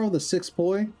I borrow the 6th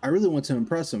ploy? I really want to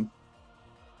impress him.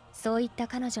 そういった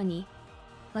彼女に、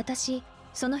私、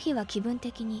その日は気分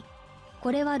的に、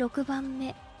これは6番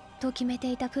目と決め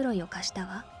ていたプロイを貸した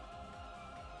わ。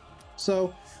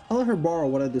So, I let her borrow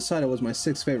what I decided was my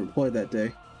 6th favorite ploy that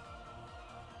day.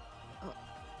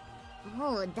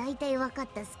 もう大体分かっ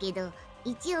たっすけど、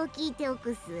一応聞いてお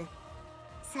くっす。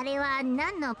それは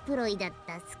何のプロイだっ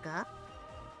たっすか？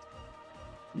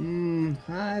 I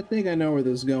think I know where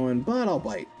this is going, but I'll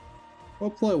bite.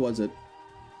 What ploy was it?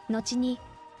 後に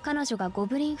彼女がゴ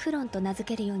ブリンフロンと名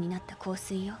付けるようになった香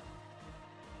水よ。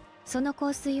その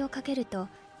香水をかけると、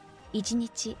一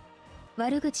日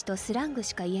悪口とスラング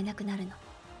しか言えなくなるの。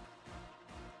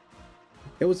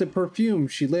 It was a perfume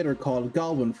she later called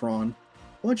Galvanfron.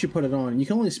 Once you put it on, you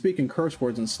can only speak in curse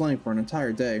words and slang for an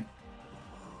entire day.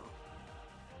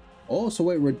 Oh, so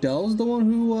wait, Riddell's the one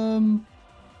who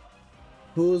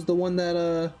was the one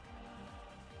that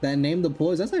named the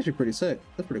boys? That's actually pretty sick.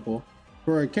 That's pretty cool.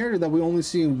 For a character that we only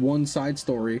see in one side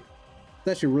story, it's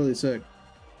actually really sick.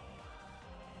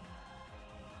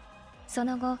 そ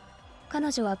の後、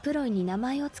彼女はプロイに名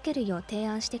前をつけるよう提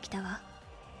案してきたわ。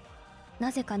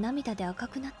なぜか涙で赤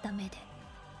くなった目で。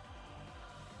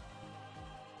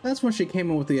That's when she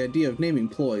came in with the idea of naming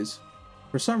ploys.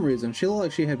 For some reason, she looked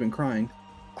like she had been crying.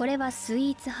 これはス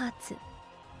イーツハーツ。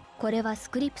これはス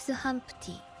クリプスハンプ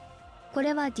ティ。こ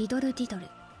れはディドルディドル。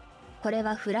これ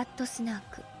はフラットスナー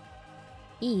ク。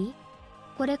いい？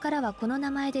これからはこの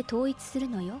名前で統一する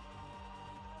のよ。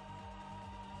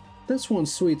This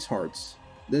one's Sweethearts.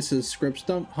 This is Scripps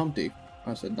Humpty.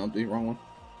 I said Dumpty, wrong one.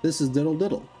 This is Diddle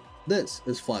Diddle. This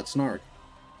is Flat Snark.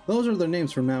 Those are their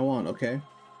names from now on, okay?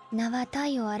 名は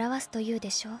体を表すというで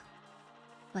しょ。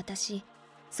私、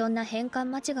そんな変換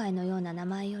間違いのような名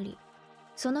前より、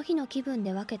その日の気分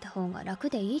で分けた方が楽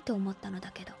でいいと思ったの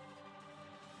だけど。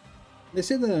They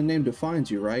say that a name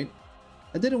defines you, right?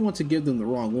 I didn't want to give them the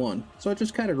wrong one, so I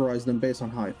just categorized them based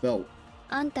on how I felt.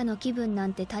 あんたの気分な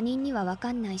んて他人には分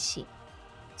かんないし、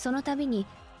その度に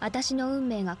私の運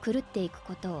命が狂っていく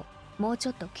ことをもうち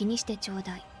ょっと気にしてちょう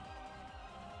だい。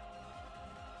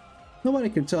Nobody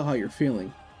can tell how you're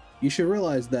feeling. You should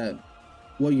realize that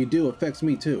what you do affects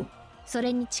me too. そ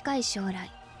れに近い将来、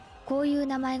こういう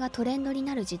名前がトレンドに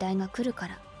なる時代が来るか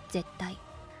ら、絶対。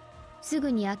す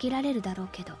ぐに飽きられるだろう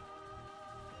けど。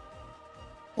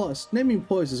Plus, naming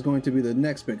ploys is going to be the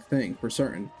next big thing, for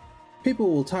certain. People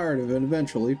will tire of it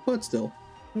eventually, but still.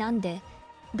 なんで、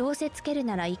どうせつける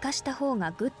なら生かした方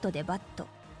がグッドでバッド。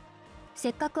せ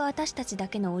っかく私たちだ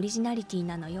けのオリジナリティ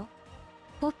なのよ。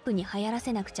ポップに流行ら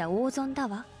せなくちゃ大損だ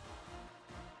わ。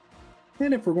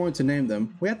And if we're going to name them,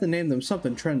 we have to name them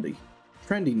something trendy.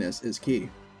 Trendiness is key.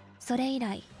 それ以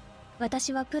来、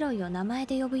私はプロイを名前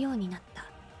で呼ぶようになった。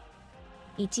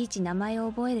いちいち名前を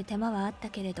覚える手間はあった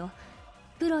けれど、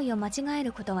プロイを間違え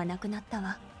ることはなくなった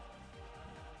わ。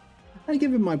I've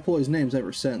given my ploys names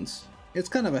ever since. It's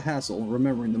kind of a hassle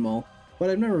remembering them all, but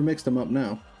I've never mixed them up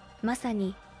now. まさ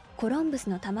にコロンブス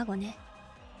の卵ね。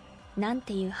なん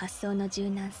ていう発想の柔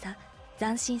軟さ、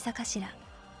斬新さかしら。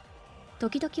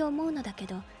時々思うのだけ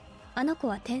ど、あの子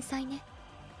は天才ね。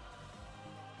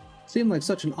Seemed like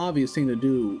such an obvious thing to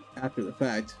do after the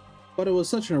fact, but it was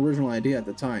such an original idea at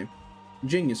the time.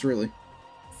 Genius, really.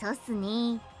 そうっす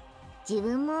ね。自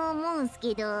分も思うんす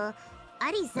けど、ア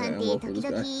リスさんって時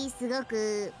々すご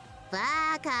くバ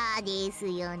カです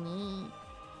よね。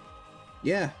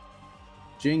Yeah,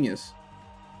 genius.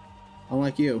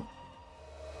 Unlike you.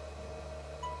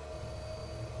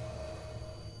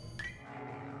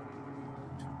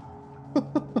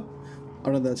 I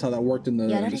don't know if that's how that worked in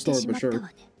the story, but sure.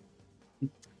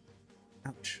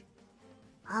 Ouch.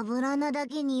 油菜だ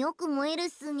けによく燃えるっ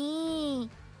すね。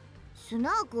ス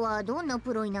ナークはどんな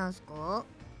プロイなんすか？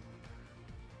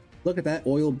 Look at that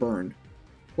oil burned.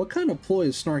 What kind of ploy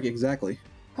is Snark exactly?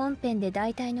 本編で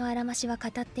大体のあらましは語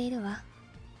っているわ。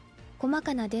細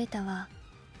かなデータは。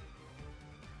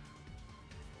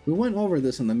We went over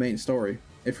this in the main story.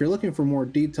 If you're looking for more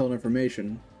detailed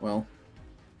information, well.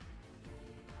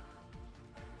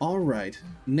 Alright,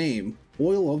 name,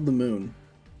 Oil of the Moon.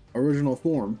 Original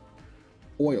form,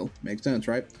 oil, makes sense,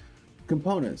 right?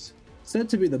 Components, said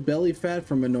to be the belly fat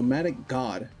from a nomadic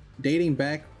god, dating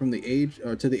back from the age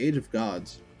to the age of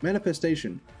gods.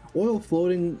 Manifestation, oil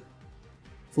floating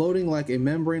like a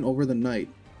membrane over the night,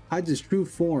 hides its true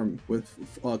form with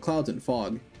clouds and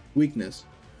fog. Weakness,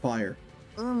 fire.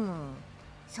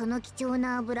 その貴重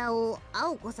な油を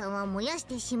青子さんは燃やし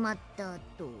てしまった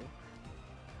と。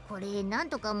これなん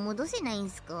とか戻せないん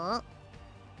すか？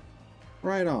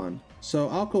 Right on. So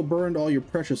Alco burned all your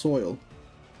precious oil.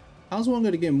 How's one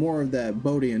going to get more of that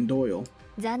Bodhi and Doyle?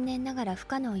 残念ながら不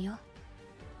可能よ。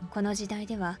この時代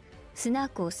ではスナー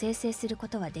クを生成するこ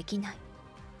とはできない。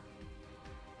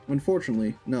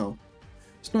Unfortunately, no.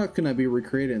 Snark cannot be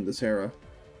recreated in this era.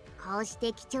 こうし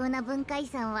て貴重な文化遺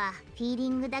産はフィーリ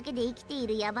ングだけで生きてい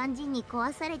る野蛮人に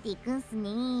壊されていくんす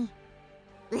ね。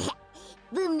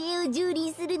文明を蹂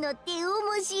躙するのって面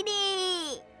白い。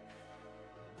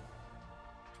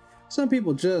Some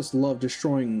people just love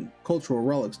destroying cultural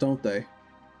relics, don't they?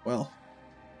 Well,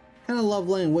 kinda love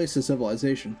laying waste to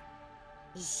civilization.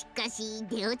 しかし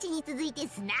出落ちに続いて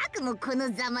スナークもこ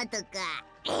のざまとか。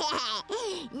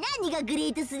何がグレ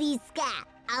ート3っすか？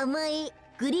甘え。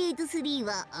グレート3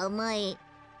は甘え。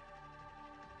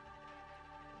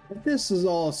If this is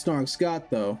all Snark's got,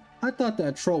 though, I thought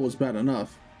that troll was bad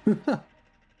enough.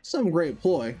 Some great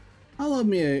ploy. I love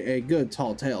me a good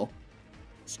tall tale.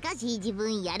 しかし自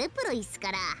分やるプロイス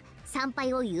から参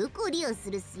拝を有効利用す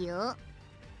るっすよ。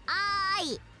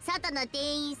外の店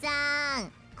員さ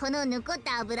ん、この残っ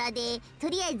た油でと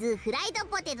りあえずフライド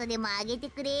ポテトでもあげて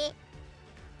くれ。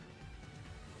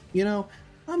You know,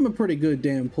 I'm a pretty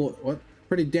damn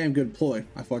good ploy.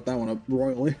 I fucked that one up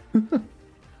royally.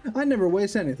 I never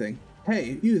waste anything.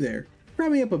 Hey, you there.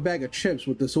 Grab me up a bag of chips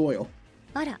with this oil.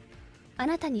 あら、あ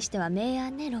なたにしては明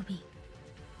暗ね、ロビン。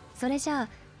それじゃあ、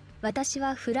私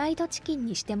はフライドチキン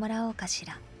にしてもらおうかし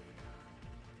ら。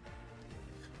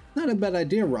Not a bad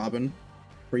idea, Robin.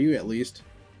 For you at least.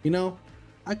 You know,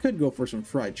 I could go for some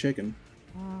fried chicken.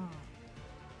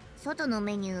 外の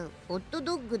メニュー、ホット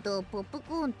ドッグとポップ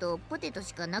コーンとポテト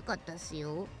しかなかったっす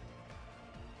よ。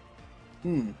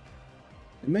The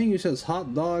menu says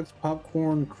hot dogs,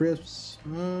 popcorn, crisps,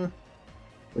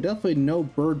 but definitely no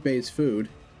bird-based food.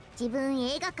 自分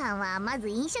映画館はまず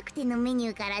飲食店のメニ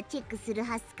ューからチェックする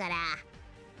はずから。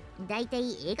だいた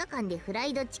い映画館でフラ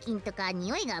イドチキンとか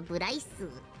匂いがブライっす。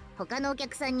他のお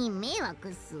客さんに迷惑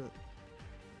っす。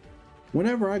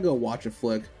Whenever I go watch a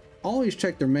flick, I always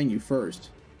check their menu first.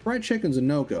 Fried chicken's a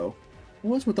no-go.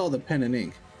 What's with all the pen and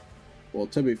ink? Well,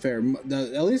 to be fair,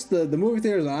 at least the movie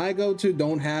theaters that I go to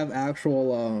don't have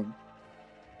actual,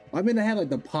 I mean, they have like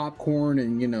the popcorn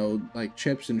and, you know, like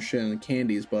chips and shit and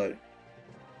candies, but,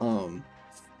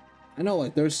 I know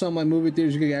like there's some like movie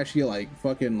theaters you can actually get like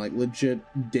fucking like legit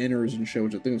dinners and shit,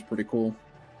 which I think is pretty cool.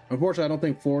 Unfortunately, I don't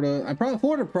think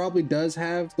Florida probably does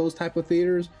have those type of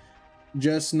theaters,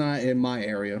 just not in my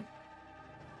area.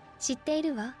 知ってい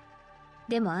るわ。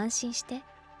でも安心して。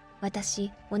私、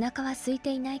お腹は空い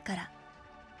ていないから。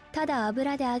ただ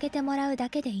油で揚げてもらうだ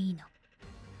けでいいの。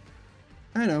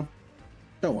I know.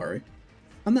 Don't worry.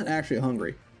 I'm not actually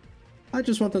hungry. I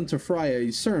just want them to fry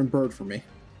a certain bird for me.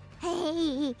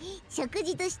 食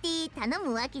事として頼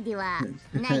むわけでは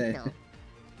ないと。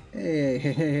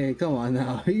Hey, come on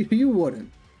now. You wouldn't.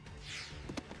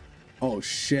 Oh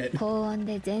shit. 高温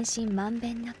で全身まん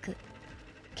べんなく、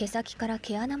毛先から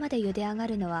毛穴まで茹で上が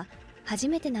るのは初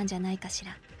めてなんじゃないかし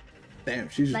ら。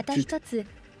Damn, また一つ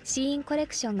シーンコレ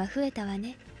クションが増えたわ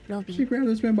ね、ロビン。She grabbed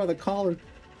this man by the collar.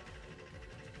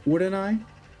 Wouldn't I?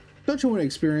 Don't you want to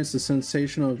experience the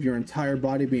sensation of your entire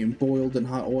body being boiled in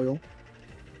hot oil?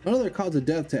 Another cause of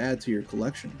death to add to your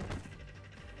collection.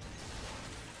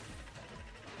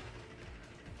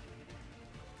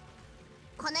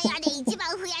 この世で一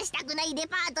番増やしたくないレ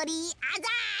パートリー、あざ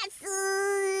ーす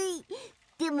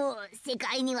ー。でも世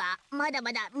界にはまだ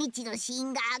まだ未知のシー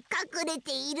ンが隠れ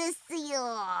ているっすよ。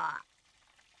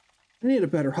I need a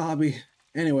better hobby.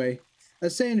 Anyway,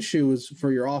 as saying shoes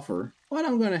for your offer, but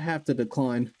I'm gonna have to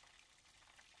decline.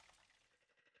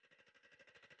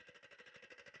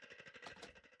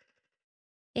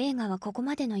 映画はここ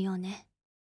までのようね。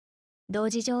同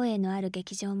時上映のある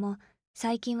劇場も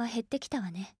最近は減ってきたわ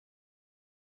ね。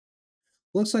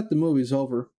Looks like the movie's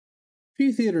over.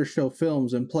 Few theaters show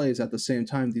films and plays at the same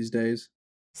time these days.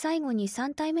 最後に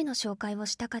3体目の紹介を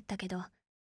したかったけど、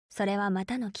それはま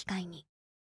たの機会に。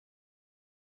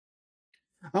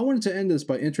I wanted to end this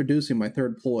by introducing my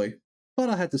third ploy, but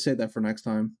I had to save that for next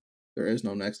time. There is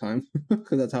no next time,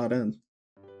 because that's how it ends.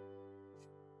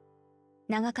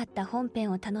 長かった本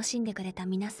編を楽しんでくれた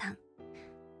皆さん。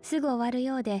すぐ終わる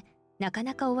ようで、なか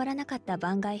なか終わらなかった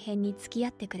番外編に付き合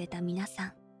ってくれた皆さ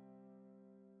ん。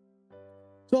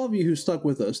To all of you who stuck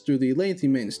with us through the lengthy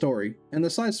main story, and the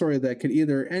side story that could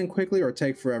either end quickly or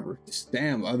take forever.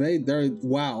 Damn,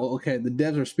 wow, okay, the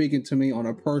devs are speaking to me on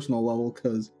a personal level,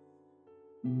 because,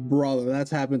 brother,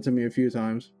 that's happened to me a few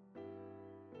times.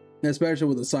 Especially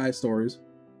with the side stories.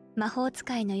 魔法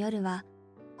使いの夜は、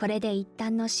これで一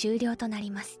旦の終了とな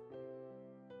ります。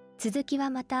続きは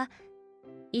また、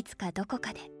いつかどこ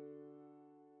かで。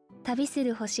旅す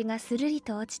る星がするり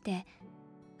と落ちて、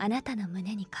あなたの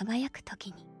胸に輝くとき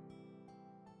に。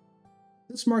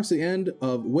This marks the end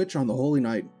of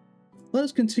Witchontheholynight. Let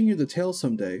us continue the tale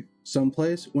someday,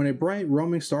 someplace, when a bright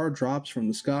roaming star drops from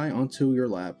the sky onto your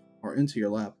lap, or into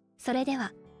your lap. それで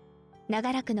は、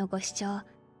長らくのご視聴、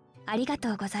ありが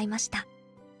とうございました。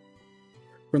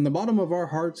From the bottom of our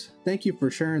hearts, thank you for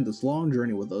sharing this long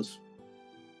journey with us.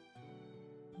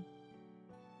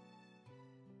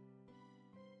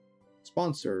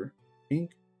 Sponsor,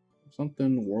 Pink,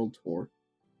 something World Tour.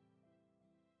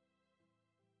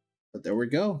 But there we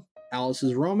go.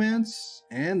 Alice's Romance,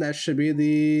 and that should be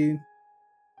the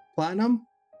platinum.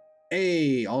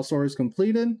 Hey, all stories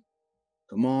completed.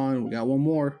 Come on, we got one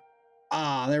more.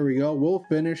 Ah, there we go. We'll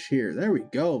finish here. There we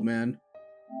go, man.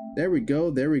 There we go,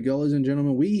 ladies and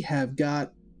gentlemen. We have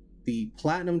got the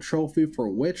platinum trophy for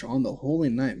Witch on the Holy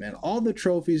Night, man. All the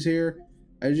trophies here,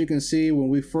 as you can see, when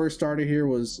we first started here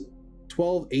was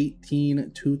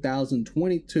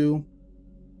 12/18/2022.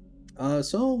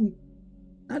 So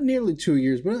not nearly 2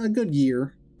 years, but a good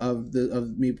year of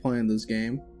me playing this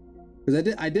game.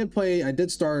 Because I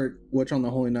did start Witch on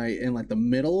the Holy Night in like the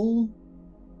middle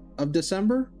of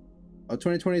December of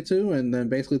 2022, and then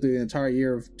basically through the entire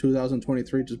year of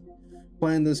 2023 just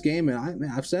playing this game. And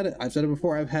I've said it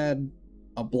before, I've had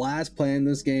a blast playing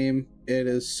this game. It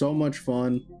is so much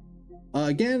fun.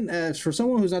 Again, as for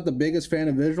someone who's not the biggest fan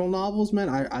of visual novels, man,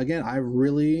 I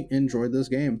really enjoyed this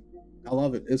game. I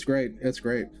love it. It's great. It's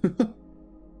great.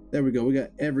 There we go. We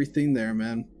got everything there,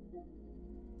 man.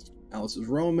 Alice's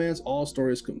Romance, all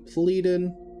stories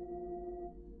completed.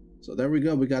 So there we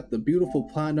go. We got the beautiful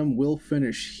platinum. We'll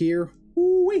finish here.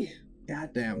 Woo-wee.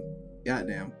 Goddamn.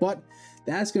 But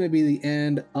that's going to be the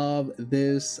end of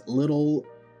this little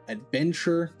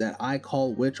adventure that I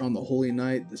call Witch on the Holy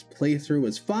Night. This playthrough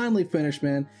is finally finished,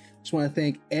 man. Just want to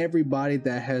thank everybody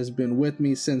that has been with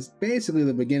me since basically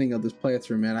the beginning of this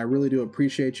playthrough, man. I really do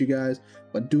appreciate you guys,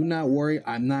 but do not worry,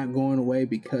 I'm not going away,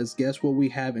 because guess what we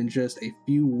have in just a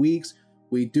few weeks?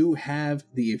 We do have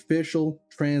the official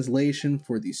translation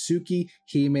for the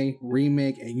Tsukihime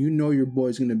remake, and you know your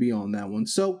boy's going to be on that one.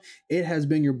 So it has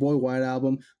been your boy White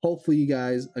Album. Hopefully you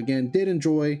guys, again, did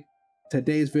enjoy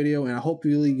today's video, and I hope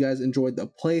you guys enjoyed the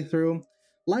playthrough.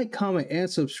 Like, comment, and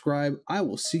subscribe. I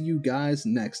will see you guys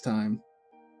next time.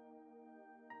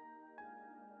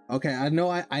 Okay, I know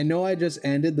I just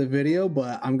ended the video,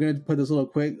 but I'm gonna put this little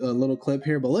clip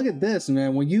here. But look at this,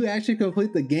 man. When you actually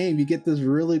complete the game, you get this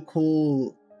really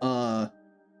cool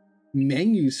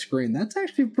menu screen. That's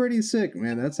actually pretty sick,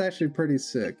 man. That's actually pretty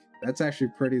sick. That's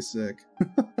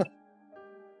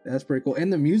pretty cool.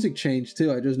 And the music changed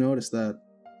too. I just noticed that.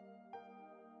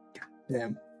 God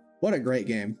damn. What a great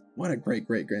game. What a great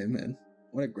game, man.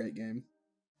 What a great game.